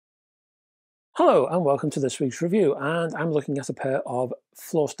Hello and welcome to this week's review, and I'm looking at a pair of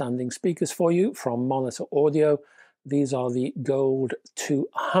floor standing speakers for you from Monitor Audio. These are the Gold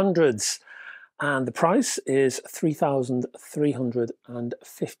 200s and the price is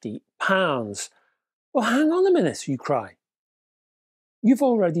 £3,350. Well, hang on a minute, you cry. You've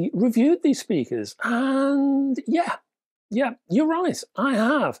already reviewed these speakers, and yeah, you're right, I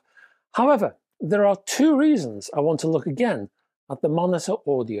have. However, there are two reasons I want to look again at the Monitor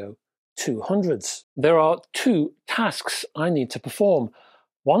Audio 200s. There are two tasks I need to perform,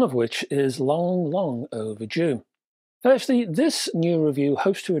 one of which is long overdue. Firstly, this new review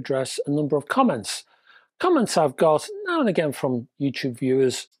hopes to address a number of comments I've got now and again from YouTube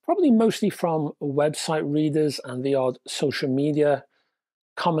viewers, probably mostly from website readers and the odd social media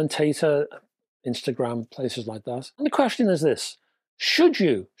commentator, Instagram, places like that. And the question is this: should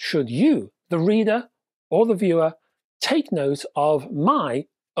you, the reader or the viewer, take note of my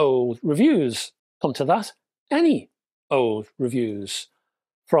old reviews? Come to that, any old reviews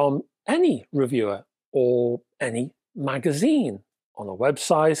from any reviewer or any magazine on a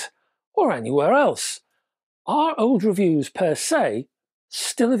website or anywhere else. Are old reviews per se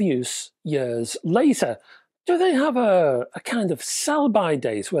still of use years later? Do they have a kind of sell-by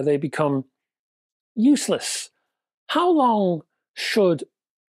date where they become useless? How long should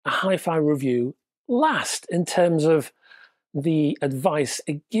a hi-fi review last in terms of the advice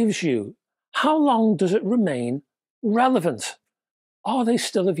it gives you? How long does it remain relevant? Are they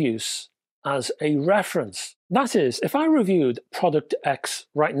still of use as a reference? That is, if I reviewed product X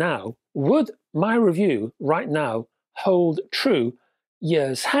right now, would my review right now hold true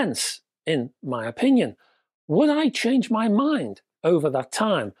years hence, in my opinion? Would I change my mind over that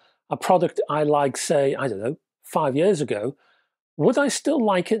time? A product I liked, say, I don't know, 5 years ago, would I still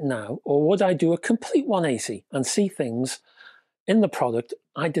like it now, or would I do a complete 180 and see things in the product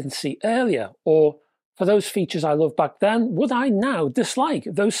I didn't see earlier? Or for those features I loved back then, would I now dislike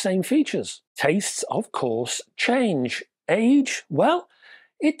those same features? Tastes, of course, change. Age, well,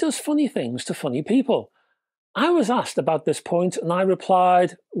 it does funny things to funny people. I was asked about this point and I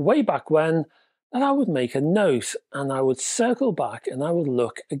replied way back when that I would make a note and I would circle back and I would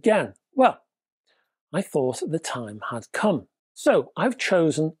look again. Well, I thought the time had come. So I've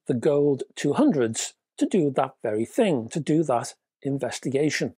chosen the Gold 200s to do that very thing, to do that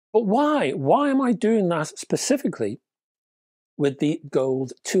investigation. But why? Why am I doing that specifically with the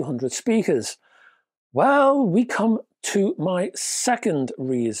Gold 200 speakers? Well, we come to my second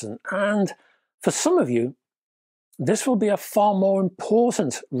reason, and for some of you, this will be a far more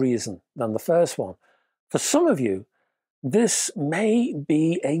important reason than the first one. For some of you, this may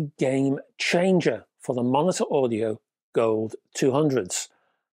be a game changer for the Monitor Audio Gold 200s,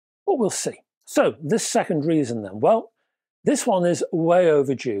 but we'll see. So this second reason then, well, this one is way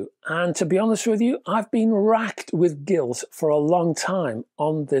overdue, and to be honest with you, I've been racked with guilt for a long time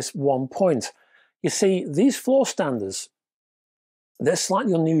on this one point. You see, these floor standers, they're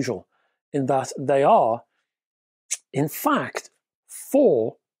slightly unusual in that they are, in fact,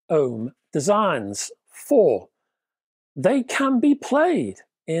 4 ohm designs. 4. They can be played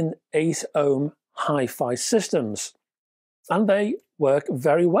in 8 ohm hi-fi systems, and they work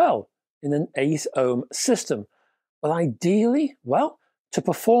very well in an 8 ohm system. But ideally, well, to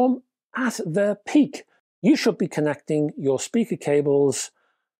perform at their peak, you should be connecting your speaker cables,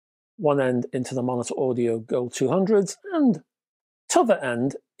 one end into the Monitor Audio Gold 200s and t'other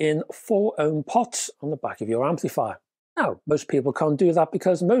end in 4 ohm pots on the back of your amplifier. Now, most people can't do that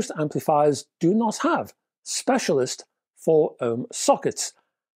because most amplifiers do not have specialist 4 ohm sockets,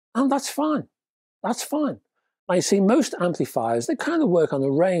 and that's fine. That's fine. Now, you see, most amplifiers, they kind of work on a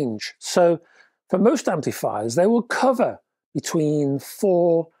range. So for most amplifiers, they will cover between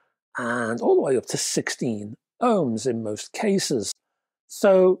 4 and all the way up to 16 ohms in most cases.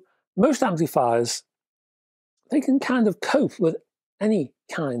 So most amplifiers, they can kind of cope with any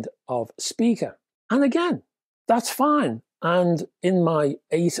kind of speaker. And again, that's fine. And in my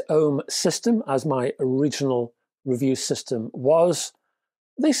 8 ohm system, as my original review system was,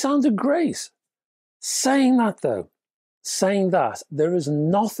 they sounded great. Saying that though, there is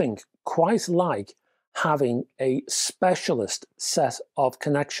nothing quite like having a specialist set of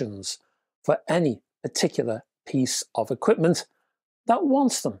connections for any particular piece of equipment that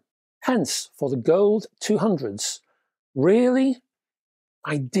wants them. Hence, for the Gold 200s, really,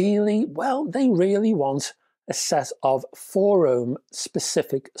 ideally, well, they really want a set of 4 ohm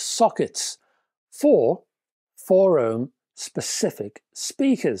specific sockets for 4 ohm specific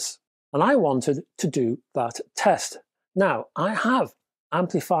speakers. And I wanted to do that test. Now, I have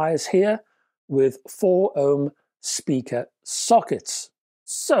amplifiers here with 4 ohm speaker sockets.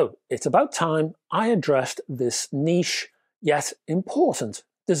 So it's about time I addressed this niche yet important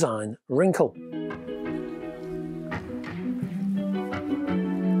design wrinkle.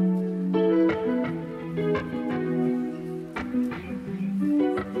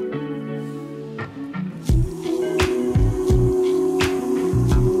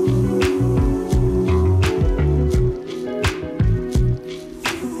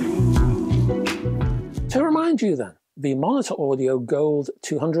 To remind you then, the Monitor Audio Gold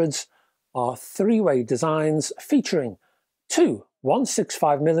 200s are three-way designs featuring two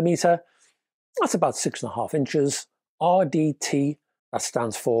 165mm, that's about 6.5 inches, RDT, that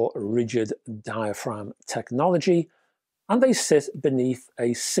stands for Rigid Diaphragm Technology, and they sit beneath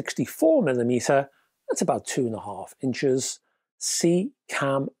a 64mm, that's about 2.5 inches,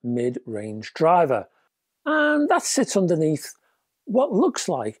 C-Cam mid-range driver, and that sits underneath what looks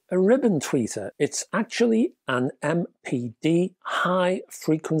like a ribbon tweeter. It's actually an MPD high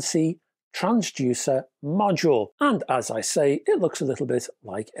frequency transducer module, and as I say, it looks a little bit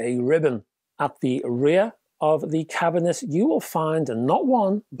like a ribbon. At the rear of the cabinet you will find not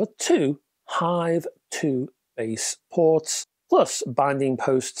one but two Hive 2 base ports, plus binding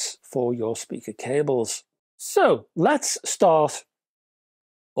posts for your speaker cables. So let's start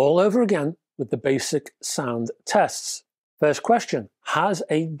all over again with the basic sound tests. First question, has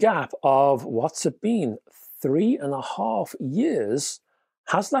a gap of, what's it been, 3.5 years,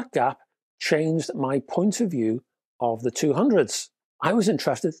 has that gap changed my point of view of the 200s? I was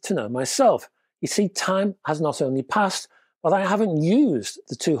interested to know myself. You see, time has not only passed, but I haven't used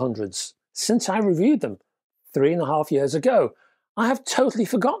the 200s since I reviewed them 3.5 years ago. I have totally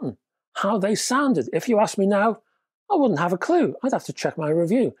forgotten how they sounded. If you ask me now, I wouldn't have a clue. I'd have to check my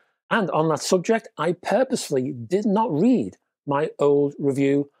review. And on that subject, I purposefully did not read my old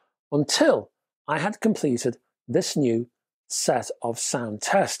review until I had completed this new set of sound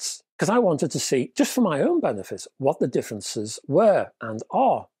tests, because I wanted to see, just for my own benefit, what the differences were and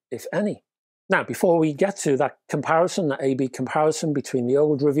are, if any. Now, before we get to that comparison, that A-B comparison between the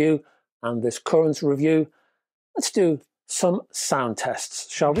old review and this current review, let's do some sound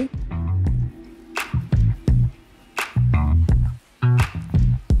tests, shall we?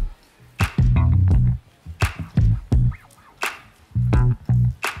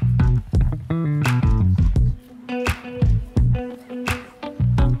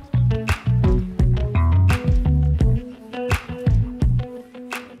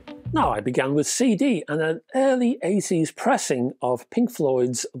 Now, I began with CD and an early 80s pressing of Pink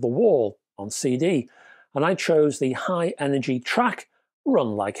Floyd's The Wall on CD, and I chose the high energy track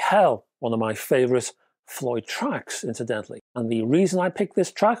Run Like Hell, one of my favourite Floyd tracks, incidentally. And the reason I picked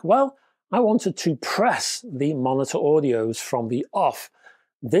this track, well, I wanted to press the Monitor Audios from the off.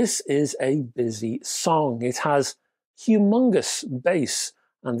 This is a busy song. It has humongous bass,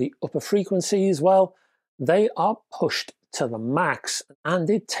 and the upper frequencies, well, they are pushed to the max, and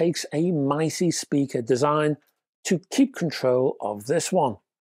it takes a mighty speaker design to keep control of this one.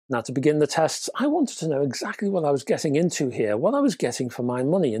 Now, to begin the tests, I wanted to know exactly what I was getting into here, what I was getting for my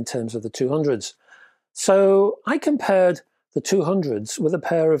money in terms of the 200s. So I compared the 200s with a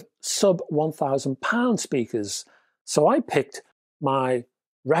pair of sub £1,000 speakers. So I picked my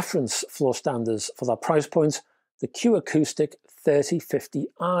reference floor standers for that price point, the Q Acoustic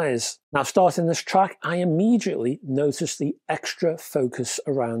 3050i's. Now, starting this track, I immediately noticed the extra focus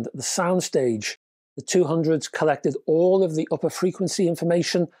around the soundstage. The 200s collected all of the upper frequency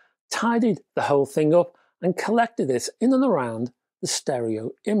information, tidied the whole thing up, and collected it in and around the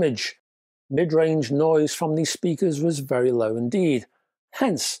stereo image. Mid-range noise from these speakers was very low indeed.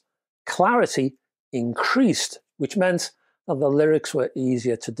 Hence, clarity increased, which meant that the lyrics were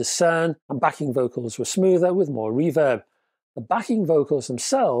easier to discern and backing vocals were smoother with more reverb. The backing vocals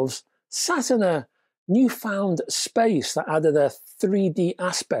themselves sat in a newfound space that added a 3D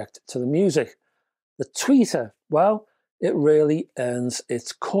aspect to the music. The tweeter, well, it really earns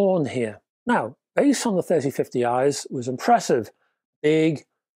its corn here. Now, bass on the 3050i's was impressive. Big,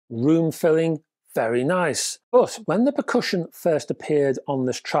 room-filling, very nice. But when the percussion first appeared on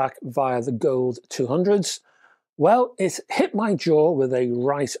this track via the Gold 200s, well, it hit my jaw with a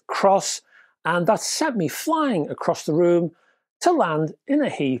right cross, and that sent me flying across the room to land in a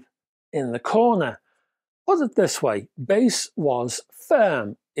heap in the corner. Put it this way, bass was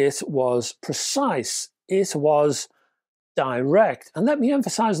firm, it was precise, it was direct, and let me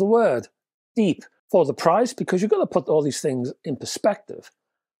emphasize the word, deep. For the price, because you've got to put all these things in perspective,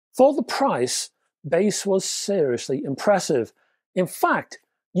 for the price, bass was seriously impressive. In fact,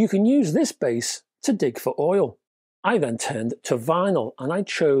 you can use this bass to dig for oil. I then turned to vinyl and I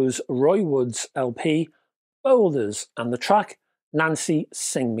chose Roy Wood's LP, Boulders, and the track Nancy,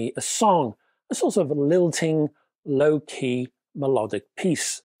 Sing Me a Song, a sort of lilting, low-key, melodic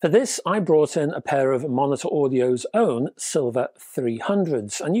piece. For this, I brought in a pair of Monitor Audio's own Silver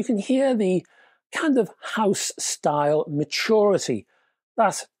 300s, and you can hear the kind of house-style maturity,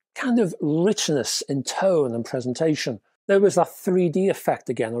 that kind of richness in tone and presentation. There was that 3D effect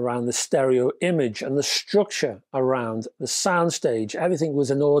again around the stereo image and the structure around the soundstage. Everything was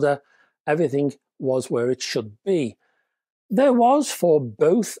in order, everything was where it should be. There was, for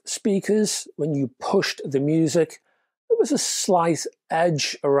both speakers, when you pushed the music, there was a slight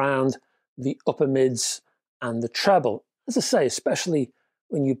edge around the upper mids and the treble. As I say, especially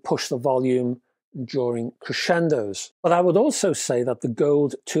when you push the volume during crescendos. But I would also say that the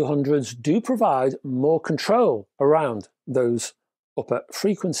Gold 200s do provide more control around those upper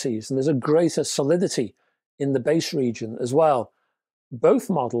frequencies, and there's a greater solidity in the bass region as well. Both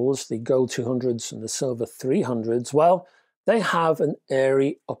models, the Gold 200s and the Silver 300s, well, they have an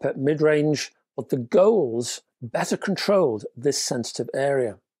airy upper mid-range, but the Golds better controlled this sensitive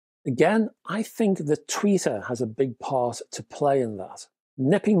area. Again, I think the tweeter has a big part to play in that.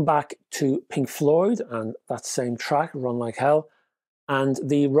 Nipping back to Pink Floyd and that same track, Run Like Hell, and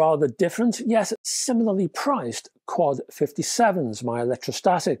the rather different, yet similarly priced Quad 57s, my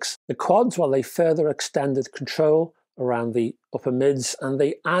electrostatics. The quads, well, they further extended control around the upper mids, and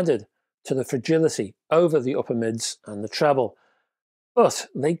they added to the fragility over the upper mids and the treble. But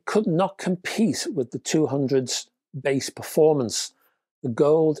they could not compete with the 200s bass performance. The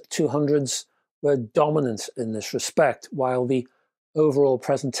Gold 200s were dominant in this respect, while the overall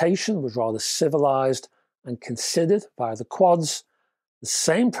presentation was rather civilized and considered via the quads. The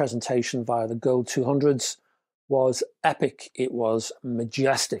same presentation via the Gold 200s was epic, it was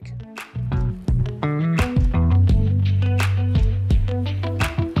majestic.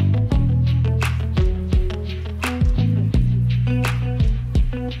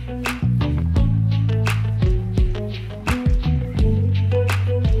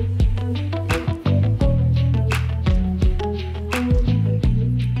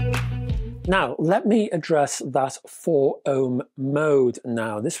 Now, let me address that 4 ohm mode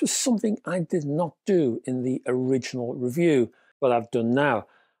now. This was something I did not do in the original review, but I've done now.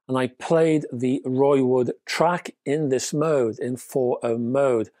 And I played the Roy Wood track in this mode, in 4 ohm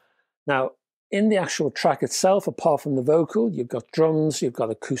mode. Now, in the actual track itself, apart from the vocal, you've got drums, you've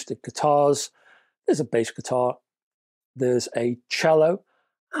got acoustic guitars, there's a bass guitar, there's a cello,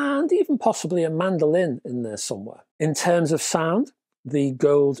 and even possibly a mandolin in there somewhere. In terms of sound, the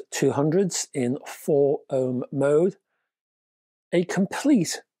Gold 200s in 4 ohm mode, a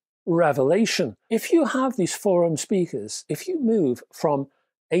complete revelation. If you have these 4 ohm speakers, if you move from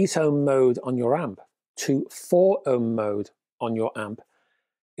 8 ohm mode on your amp to 4 ohm mode on your amp,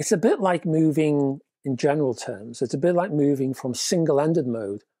 it's a bit like moving, in general terms, it's a bit like moving from single-ended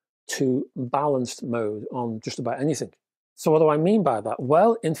mode to balanced mode on just about anything. So what do I mean by that?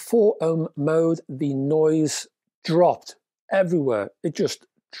 Well, in 4 ohm mode, the noise dropped everywhere. It just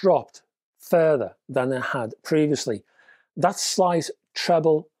dropped further than it had previously. That slight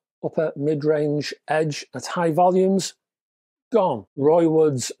treble upper mid-range edge at high volumes, gone. Roy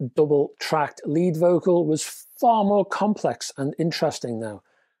Wood's double-tracked lead vocal was far more complex and interesting now.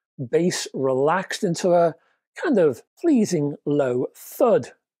 Bass relaxed into a kind of pleasing low thud.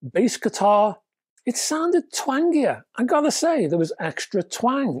 Bass guitar, it sounded twangier. I gotta say, there was extra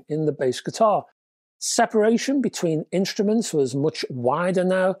twang in the bass guitar. Separation between instruments was much wider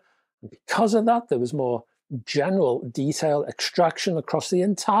now, and because of that, there was more general detail extraction across the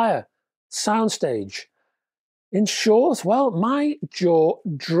entire soundstage. In short, well, my jaw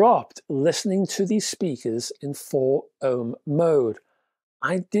dropped listening to these speakers in 4 ohm mode.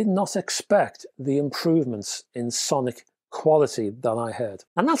 I did not expect the improvements in sonic quality that I heard.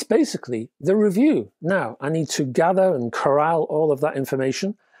 And that's basically the review. Now, I need to gather and corral all of that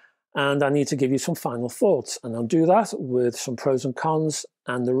information, and I need to give you some final thoughts, and I'll do that with some pros and cons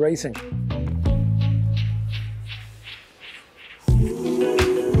and the rating.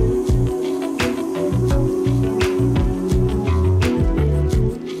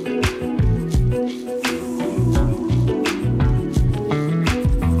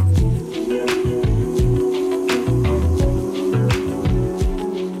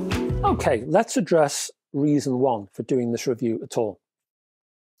 Okay, let's address reason 1 for doing this review at all.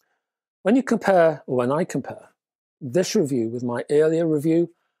 When you compare, or when I compare, this review with my earlier review,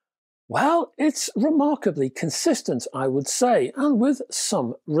 well, it's remarkably consistent, I would say, and with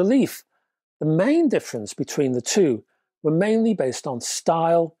some relief. The main difference between the two were mainly based on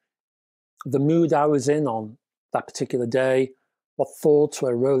style, the mood I was in on that particular day, what thoughts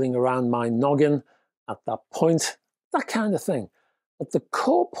were rolling around my noggin at that point, that kind of thing. but the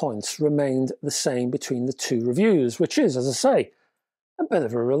core points remained the same between the two reviews, which is, as I say, a bit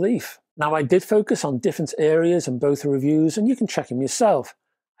of a relief. Now, I did focus on different areas in both reviews, and you can check them yourself.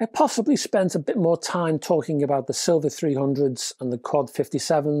 I possibly spent a bit more time talking about the Silver 300s and the Quad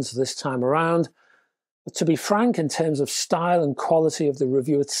 57s this time around, but to be frank, in terms of style and quality of the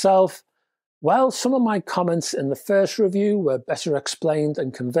review itself, well, some of my comments in the first review were better explained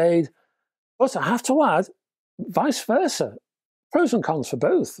and conveyed, but I have to add, vice versa. Pros and cons for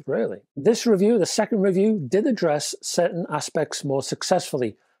both, really. This review, the second review, did address certain aspects more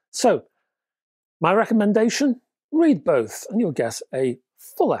successfully. So, my recommendation, read both and you'll get a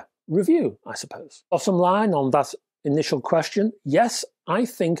fuller review, I suppose. Bottom line on that initial question, yes, I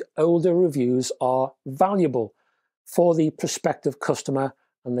think older reviews are valuable for the prospective customer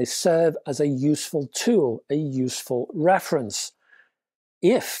and they serve as a useful tool, a useful reference.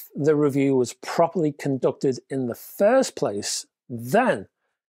 If the review was properly conducted in the first place, then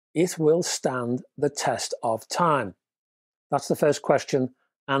it will stand the test of time. That's the first question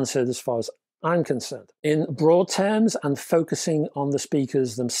answered as far as I'm concerned. In broad terms and focusing on the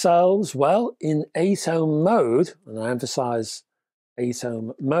speakers themselves, well, in 8-ohm mode, and I emphasize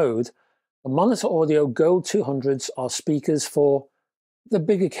 8-ohm mode, the Monitor Audio Gold 200s are speakers for the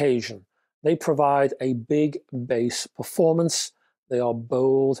big occasion. They provide a big bass performance. They are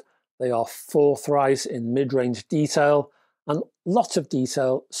bold. They are forthright in mid-range detail, and lots of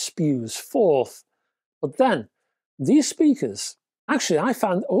detail spews forth. But then, these speakers, actually I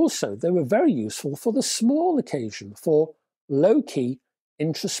found also they were very useful for the small occasion, for low-key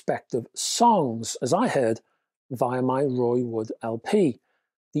introspective songs, as I heard via my Roy Wood LP.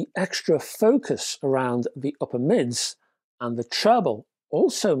 The extra focus around the upper mids and the treble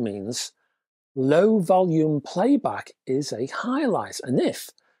also means low volume playback is a highlight. And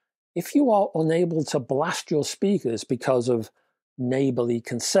if you are unable to blast your speakers because of neighborly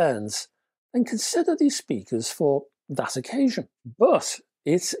concerns, then consider these speakers for that occasion. But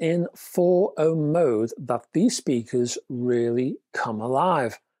it's in 4-ohm mode that these speakers really come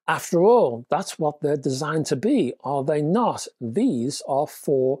alive. After all, that's what they're designed to be, are they not? These are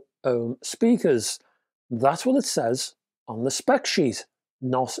 4-ohm speakers. That's what it says on the spec sheet,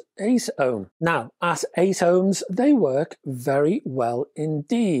 not 8-ohm. Now, at 8 ohms, they work very well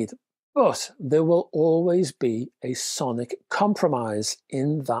indeed, but there will always be a sonic compromise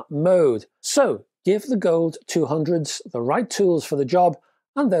in that mode. So give the Gold 200s the right tools for the job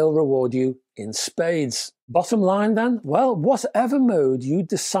and they'll reward you in spades. Bottom line then, well, whatever mode you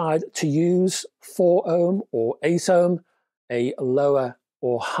decide to use, 4-ohm or 8-ohm, a lower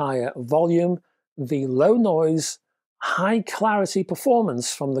or higher volume, the low noise, high clarity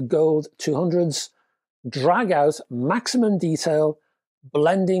performance from the Gold 200s drag out maximum detail,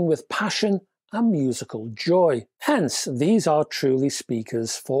 blending with passion and musical joy. Hence, these are truly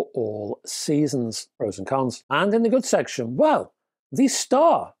speakers for all seasons. Pros and cons. And in the good section, well, the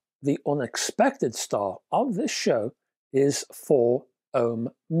star, the unexpected star of this show is 4-ohm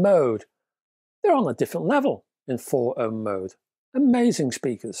mode. They're on a different level in 4-ohm mode. Amazing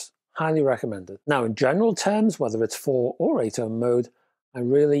speakers, highly recommended. Now, in general terms, whether it's 4 or 8-ohm mode, I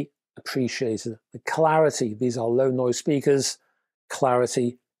really appreciated the clarity. These are low noise speakers.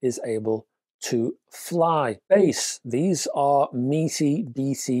 Clarity is able to fly. Bass, these are meaty,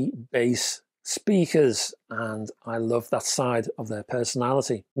 beaty bass speakers, and I love that side of their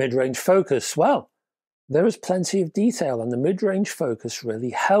personality. Mid-range focus, well, there is plenty of detail, and the mid-range focus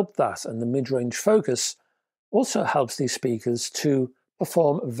really helped that, and the mid-range focus also helps these speakers to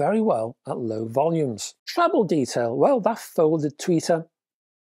perform very well at low volumes. Treble detail, well, that folded tweeter,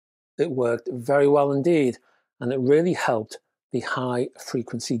 it worked very well indeed, and it really helped the high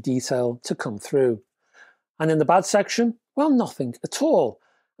frequency detail to come through. And in the bad section, well, nothing at all.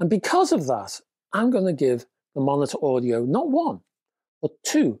 And because of that, I'm going to give the Monitor Audio not 1, but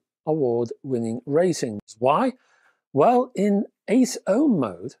 2 award-winning ratings. Why? Well, in 8-ohm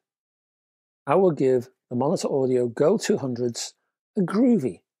mode, I will give the Monitor Audio Gold 200s a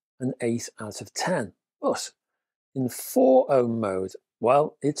groovy, an 8 out of 10. But in 4-ohm mode,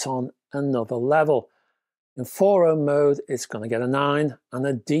 well, it's on another level. In 4-ohm mode, it's going to get a 9 and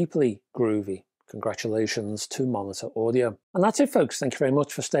a deeply groovy. Congratulations to Monitor Audio. And that's it, folks. Thank you very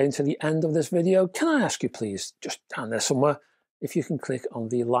much for staying to the end of this video. Can I ask you, please, just down there somewhere, if you can click on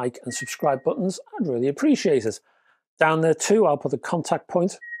the like and subscribe buttons, I'd really appreciate it. Down there too, I'll put a contact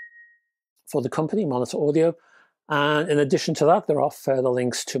point for the company, Monitor Audio. And in addition to that, there are further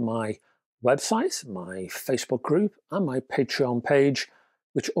links to my website, my Facebook group, and my Patreon page,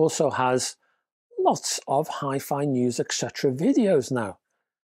 which also has lots of hi-fi news, etc. videos now.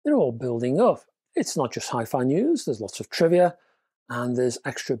 They're all building up. It's not just hi-fi news, there's lots of trivia, and there's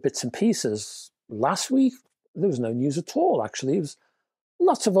extra bits and pieces. Last week, there was no news at all, actually. It was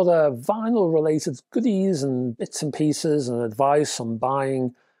lots of other vinyl-related goodies and bits and pieces and advice on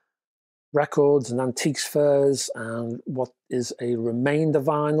buying records and antiques fairs and what is a remainder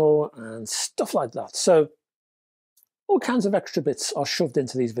vinyl and stuff like that. So all kinds of extra bits are shoved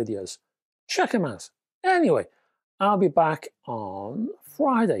into these videos. Check them out. Anyway, I'll be back on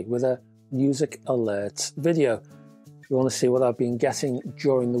Friday with a music alerts video. If you want to see what I've been getting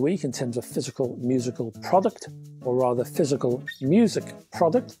during the week in terms of physical musical product, or rather physical music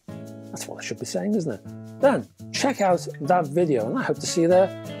product, that's what I should be saying, isn't it? Then check out that video, and I hope to see you there.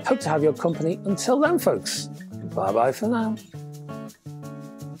 Hope to have your company. Until then, folks, bye-bye for now.